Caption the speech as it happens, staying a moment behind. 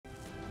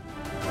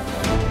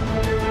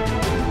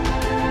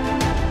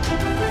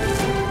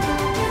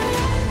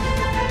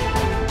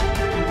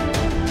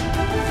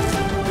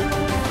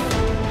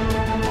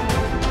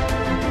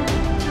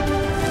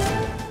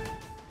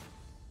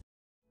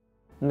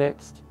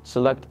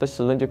Select the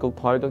cylindrical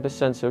part of the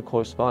sensor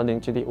corresponding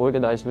to the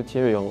organized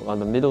material on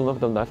the middle of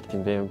the left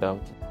conveyor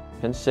belt,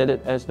 and set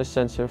it as the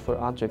sensor for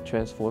object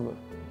transformer.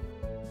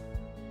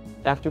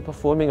 After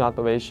performing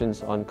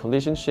operations on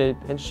collision shape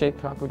and shape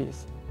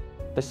properties,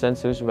 the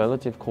sensor's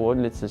relative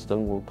coordinate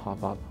system will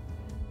pop up.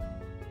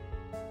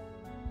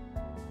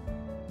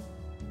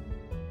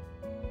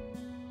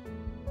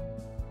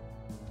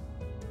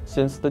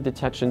 Since the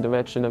detection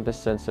direction of the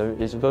sensor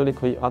is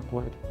vertically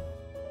upward,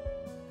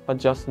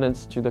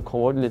 adjustments to the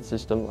coordinate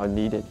system are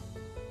needed.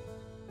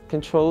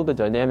 Control the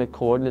dynamic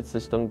coordinate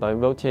system by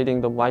rotating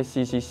the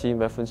YCCC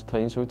reference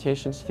plane's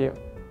rotation sphere,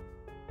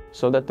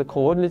 so that the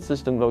coordinate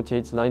system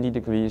rotates 90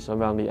 degrees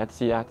around the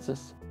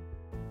XZ-axis,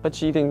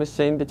 achieving the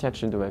same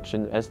detection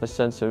direction as the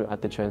sensor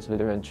at the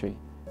transmitter entry.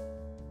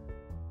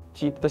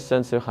 Keep the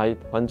sensor height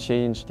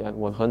unchanged at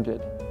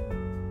 100.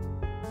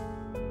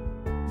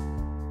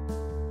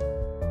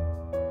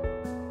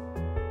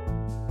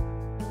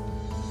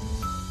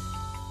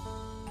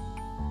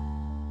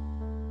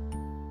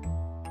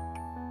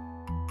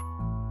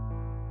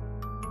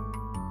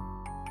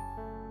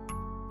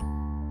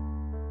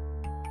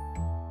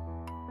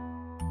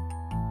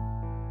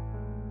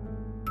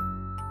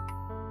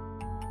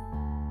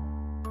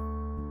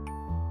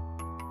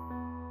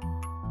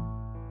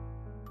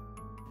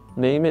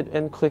 Name it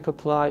and click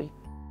Apply.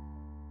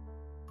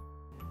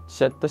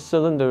 Set the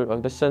cylinder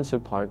of the sensor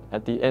part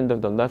at the end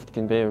of the left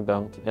conveyor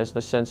belt as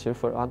the sensor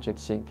for object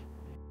sync.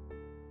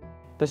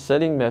 The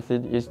setting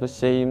method is the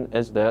same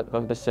as that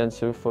of the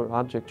sensor for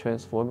object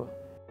transformer.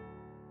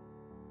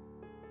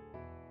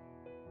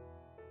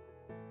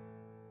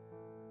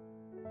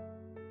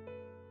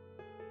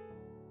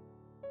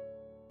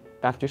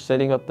 After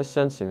setting up the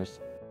sensors,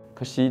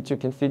 proceed to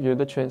configure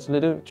the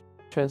transmitter,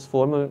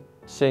 transformer,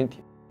 sync,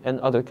 and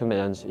other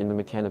commands in the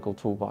mechanical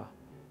toolbar.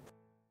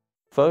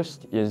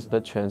 First is the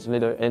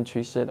transmitter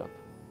entry setup.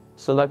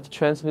 Select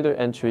transmitter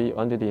entry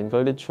under the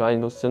inverted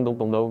triangle symbol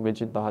below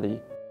rigid body,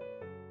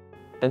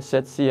 and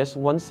set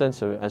CS1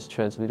 sensor as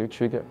transmitter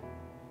trigger,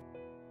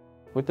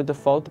 with the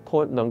default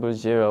port number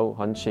 0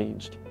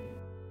 unchanged.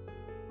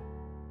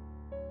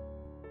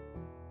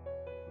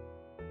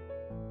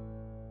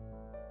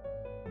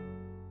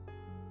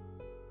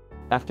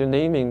 After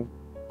naming,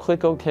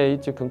 click OK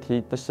to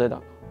complete the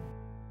setup.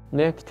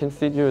 Next,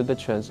 configure the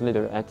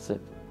transmitter exit.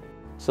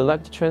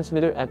 Select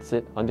transmitter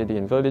exit under the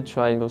inverted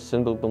triangle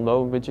symbol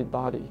below rigid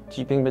body,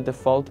 keeping the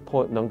default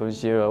port number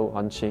 0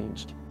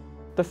 unchanged.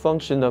 The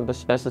function of the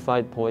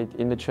specified point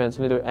in the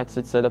transmitter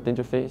exit setup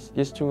interface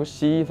is to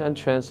receive and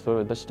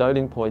transfer the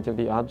starting point of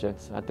the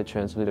objects at the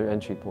transmitter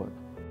entry port.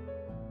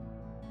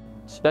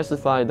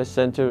 Specify the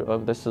center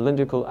of the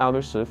cylindrical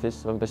outer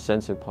surface of the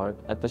sensor part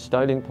at the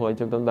starting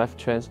point of the left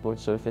transport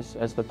surface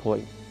as the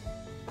point.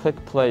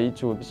 Click play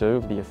to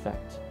observe the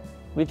effect.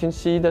 We can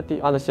see that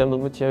the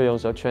unassembled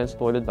materials are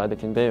transported by the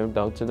conveyor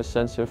belt to the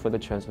sensor for the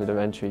transmitter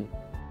entry,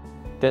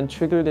 then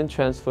triggered and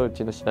transferred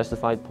to the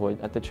specified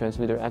point at the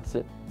transmitter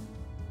exit,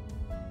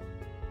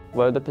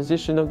 where the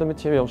position of the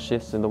material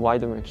shifts in the Y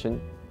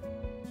direction,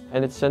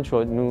 and its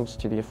centroid moves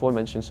to the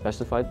aforementioned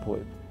specified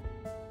point.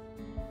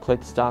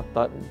 Click Stop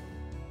button.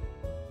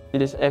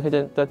 It is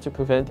evident that to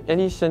prevent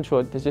any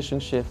centroid position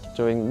shift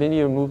during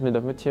linear movement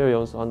of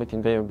materials on the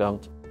conveyor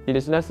belt, it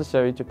is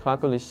necessary to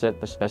properly set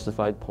the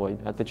specified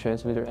point at the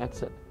transmitter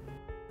exit.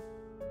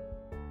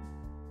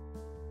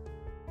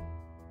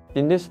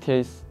 In this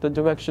case, the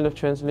direction of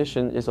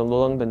transmission is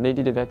along the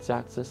negative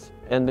x-axis,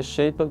 and the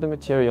shape of the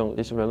material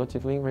is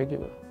relatively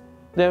irregular.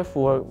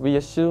 Therefore, we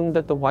assume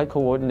that the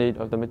y-coordinate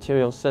of the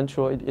material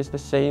centroid is the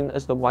same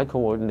as the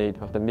y-coordinate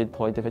of the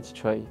midpoint of its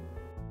tray,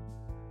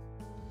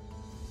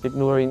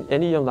 ignoring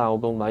any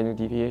allowable minor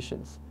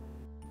deviations.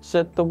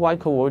 Set the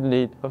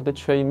y-coordinate of the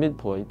tray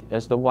midpoint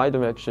as the y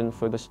direction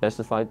for the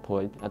specified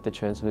point at the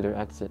transmitter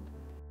exit.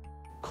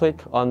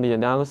 Click on the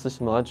Analysis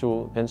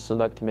module and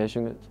select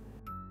Measurement.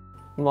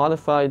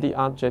 Modify the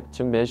object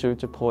to measure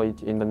to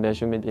point in the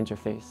measurement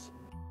interface.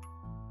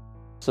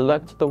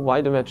 Select the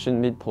y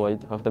direction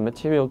midpoint of the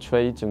material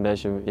tray to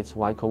measure its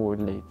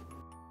y-coordinate.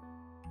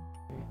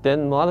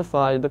 Then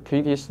modify the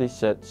previously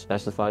set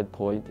specified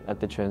point at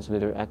the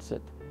transmitter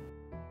exit.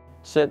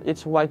 Set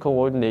its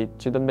y-coordinate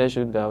to the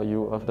measured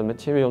value of the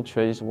material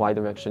tray's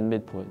y-direction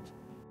midpoint.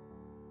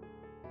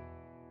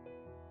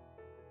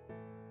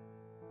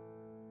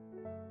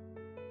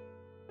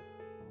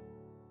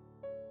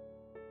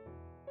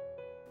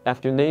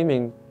 After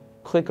naming,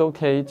 click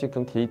OK to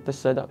complete the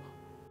setup.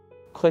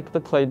 Click the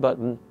play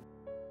button,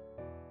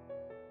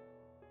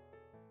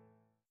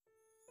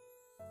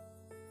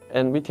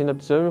 and we can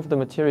observe the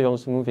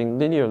materials moving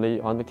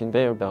linearly on the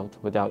conveyor belt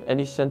without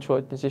any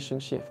centroid position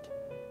shift.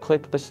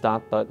 Click the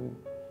Stop button.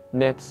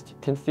 Next,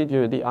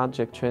 configure the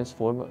object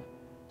transformer.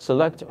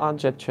 Select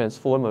Object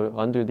Transformer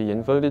under the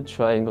inverted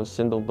triangle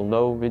symbol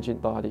below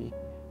rigid body.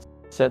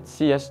 Set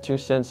CS2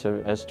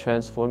 sensor as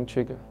transform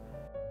trigger.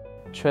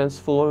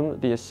 Transform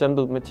the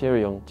assembled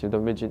material to the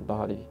rigid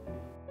body.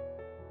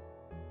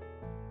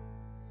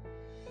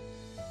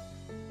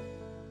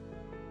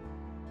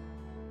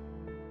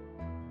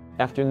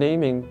 After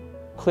naming,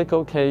 click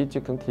OK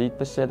to complete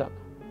the setup.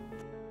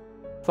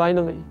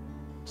 Finally,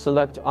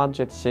 select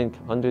Object Sync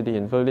under the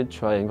inverted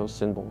triangle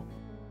symbol.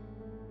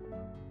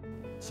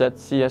 Set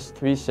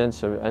CS3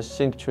 sensor as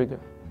sync trigger.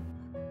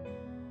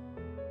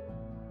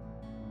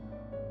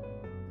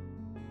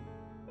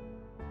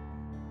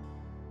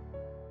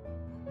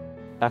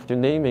 After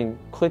naming,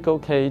 click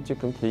OK to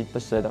complete the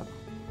setup.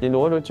 In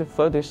order to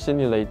further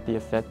simulate the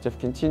effect of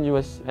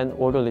continuous and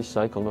orderly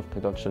cycle of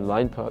production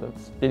line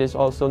products, it is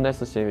also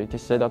necessary to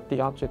set up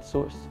the object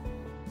source.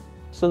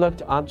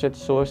 Select Object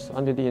Source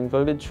under the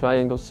inverted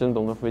triangle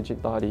symbol of rigid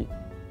body,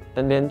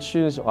 and then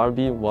choose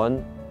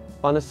RB1,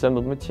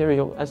 unassembled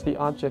material, as the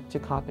object to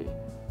copy.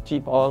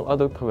 Keep all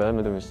other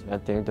parameters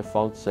at their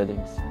default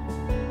settings.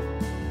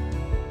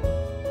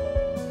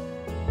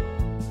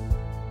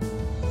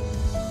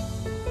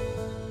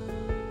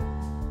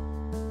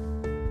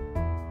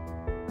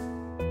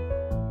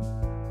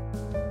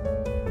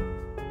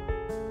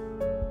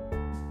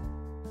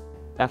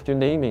 After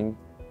naming,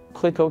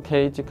 click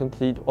OK to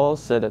complete all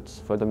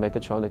setups for the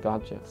mechatronic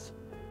objects.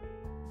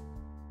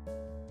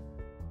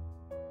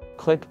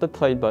 Click the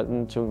play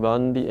button to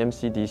run the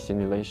MCD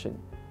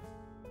simulation.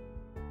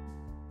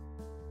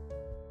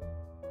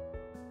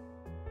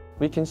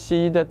 We can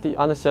see that the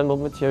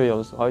unassembled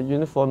materials are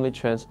uniformly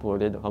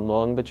transported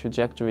along the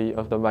trajectory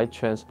of the right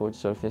transport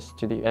surface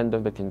to the end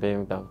of the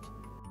conveyor belt.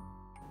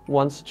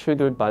 Once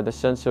triggered by the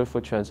sensor for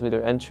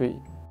transmitter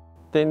entry,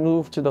 they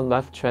move to the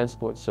left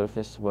transport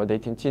surface where they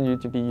continue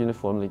to be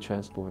uniformly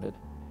transported.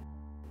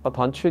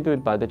 Upon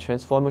triggered by the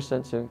transformer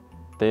sensor,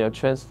 they are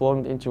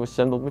transformed into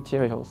assembled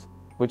materials,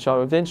 which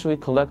are eventually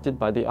collected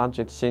by the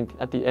object sync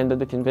at the end of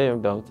the conveyor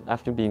belt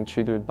after being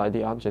triggered by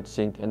the object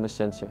sync and the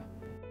sensor.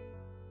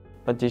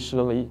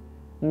 Additionally,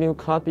 new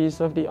copies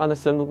of the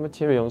unassembled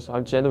materials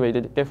are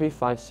generated every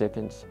 5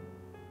 seconds,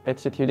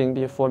 executing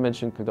the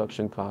aforementioned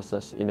production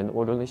process in an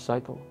orderly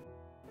cycle.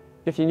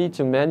 If you need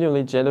to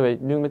manually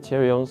generate new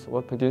materials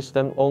or produce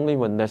them only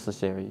when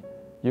necessary,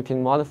 you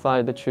can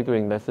modify the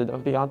triggering method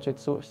of the object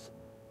source.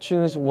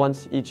 Choose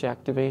once each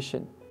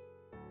activation.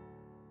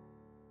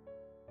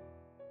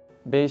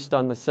 Based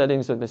on the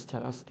settings of this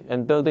task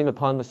and building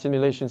upon the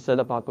simulation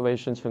setup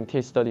operations from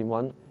Case Study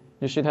 1,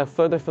 you should have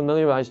further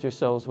familiarized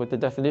yourselves with the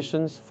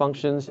definitions,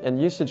 functions,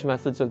 and usage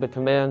methods of the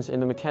commands in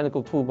the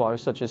mechanical toolbar,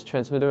 such as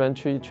transmitter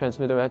entry,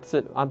 transmitter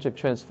exit, object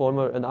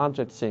transformer, and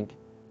object sync,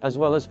 as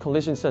well as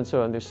collision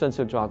sensor under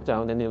sensor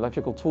dropdown in the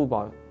electrical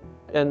toolbar,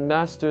 and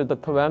master the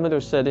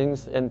parameter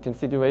settings and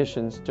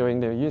configurations during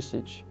their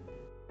usage.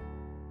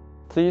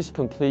 Please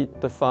complete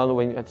the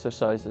following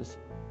exercises.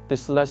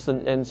 This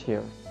lesson ends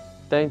here.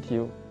 Thank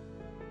you.